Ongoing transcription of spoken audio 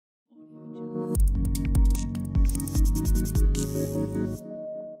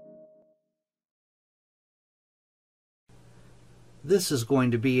This is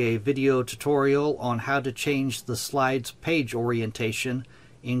going to be a video tutorial on how to change the slides page orientation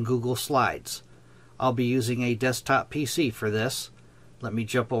in Google Slides. I'll be using a desktop PC for this. Let me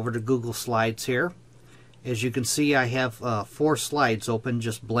jump over to Google Slides here. As you can see, I have 4 slides open,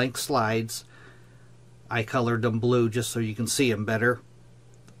 just blank slides. I colored them blue just so you can see them better.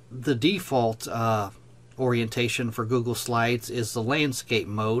 The default orientation for Google Slides is the landscape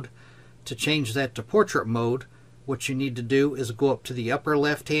mode. To change that to portrait mode, what you need to do is go up to the upper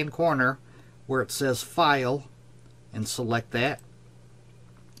left hand corner where it says File and select that.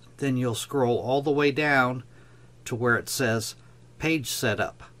 Then you'll scroll all the way down to where it says Page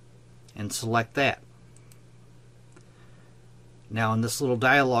Setup and select that. Now in this little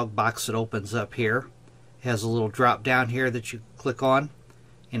dialog box that opens up here, it has a little drop down here that you click on,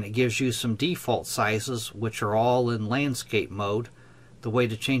 and it gives you some default sizes which are all in landscape mode. The way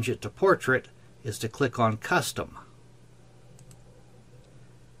to change it to portrait is to click on Custom.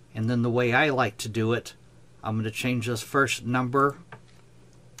 And then the way I like to do it, I'm going to change this first number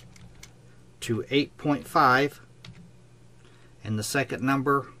to 8.5 and the second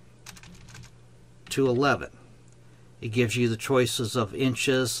number to 11. It gives you the choices of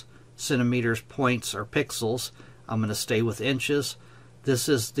inches, centimeters, points, or pixels. I'm going to stay with inches. This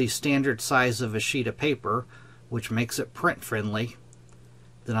is the standard size of a sheet of paper, which makes it print friendly.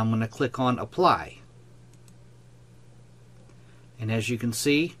 Then I'm going to click on Apply. And as you can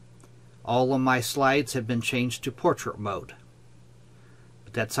see, all of my slides have been changed to portrait mode.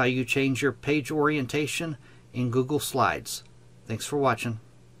 But that's how you change your page orientation in Google Slides. Thanks for watching.